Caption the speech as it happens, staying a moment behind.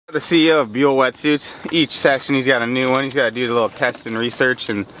The CEO of BUELL Wetsuits. Each section he's got a new one. He's got to do a little test and research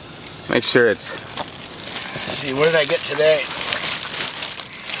and make sure it's... Let's see, what did I get today?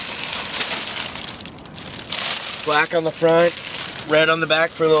 Black on the front, red on the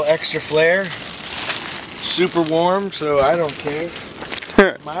back for a little extra flair. Super warm, so I don't care.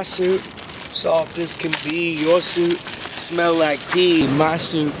 My suit, soft as can be. Your suit, smell like pee. My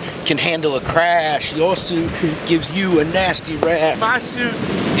suit can handle a crash. Your suit gives you a nasty rap. My suit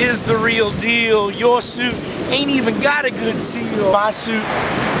is the real deal. Your suit ain't even got a good seal. My suit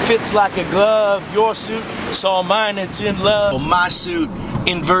fits like a glove. Your suit saw mine, it's in love. My suit,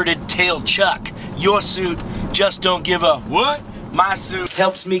 inverted tail chuck. Your suit just don't give a what? My suit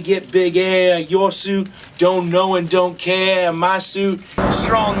helps me get big air. Your suit don't know and don't care. My suit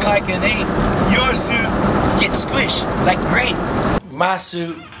strong like an 8. Your suit gets squished like grape. My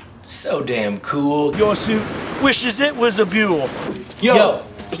suit so damn cool. Your suit wishes it was a Buell. Yo,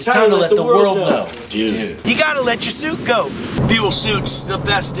 it's time to let the world know. Dude, you gotta let your suit go. Buell suits the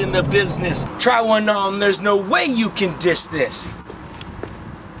best in the business. Try one on, there's no way you can diss this.